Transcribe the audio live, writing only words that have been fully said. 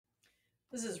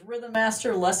This is Rhythm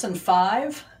Master Lesson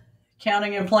 5,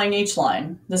 counting and playing each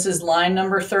line. This is line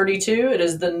number 32. It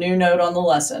is the new note on the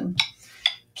lesson.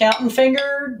 Count and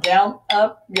finger, down,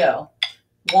 up, go.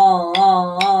 1,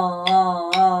 1,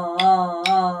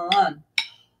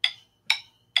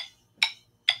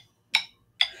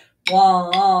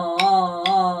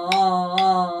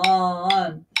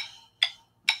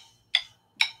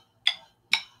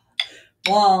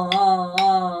 1.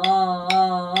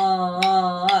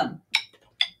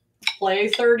 Play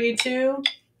 32.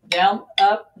 Down,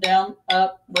 up,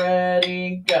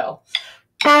 ready, go.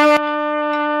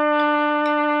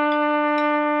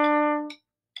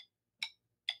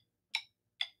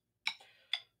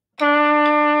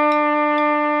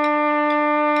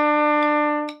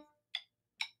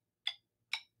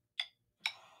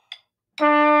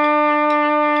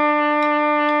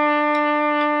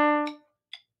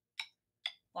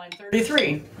 Line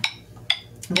 33.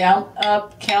 Down,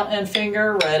 up, count and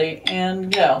finger, ready,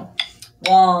 and go.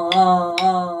 1,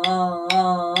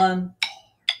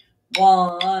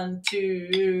 1,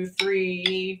 2,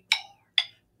 3,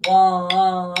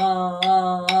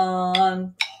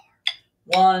 1,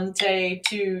 1, tay,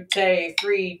 2, tay,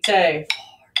 3, tay,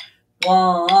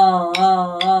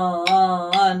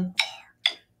 1.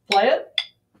 Play it.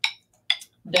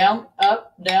 Down,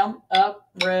 up,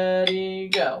 ready,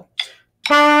 go.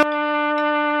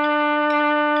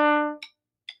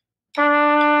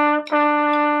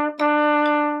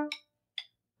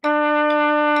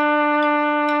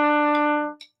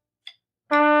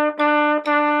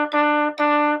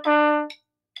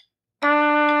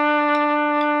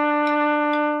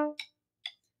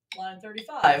 Line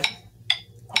 35.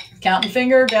 Count and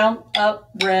finger, down, up,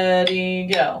 ready,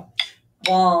 go.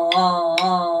 1,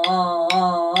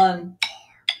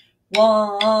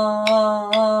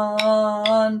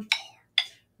 1,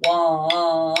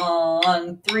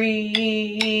 1,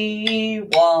 3,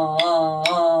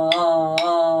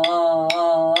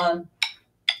 1.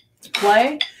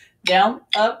 Play. Down,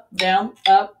 up,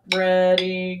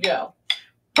 ready, go.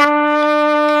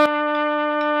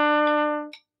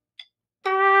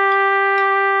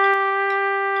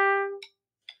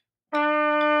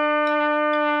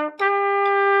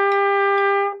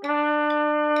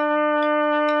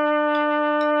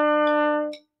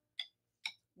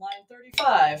 Line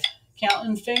 35. Count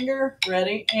and finger,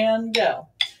 ready, and go.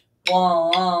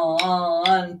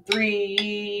 1,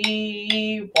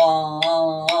 3,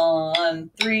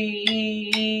 1,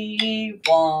 3,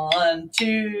 1,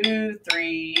 2,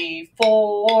 3,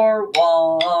 4,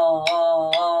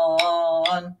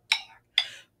 1,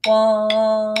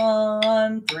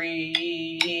 1,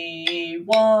 3,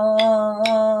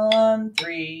 1,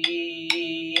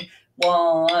 3,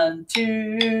 1,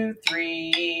 2,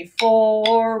 3,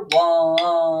 4,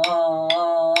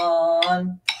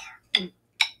 1.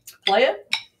 Play it.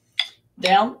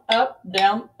 Down, up,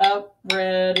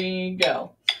 ready,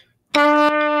 go.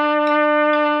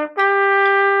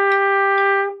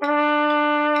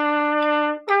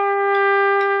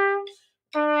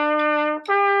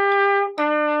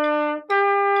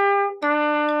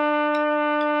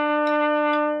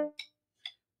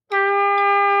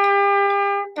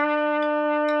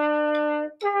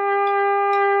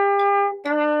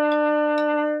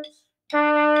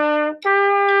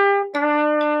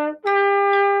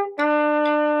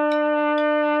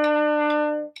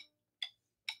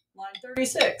 Line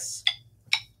 36.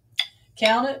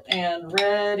 Count it and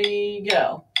ready,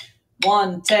 go.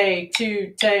 1, tay,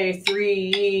 2, tay,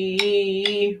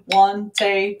 3, 1,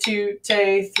 tay, 2,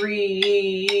 tay,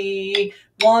 3,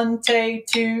 1, tay,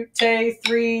 2, tay,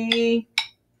 3,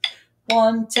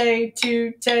 1, tay,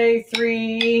 2, tay,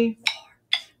 3,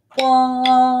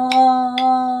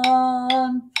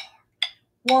 1,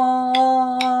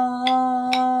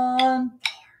 1,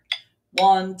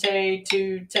 1, tay,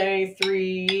 2, tay,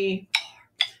 3,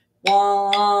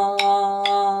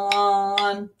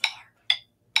 1,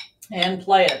 and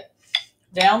play it.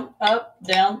 Down, up,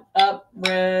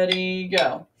 ready,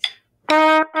 go.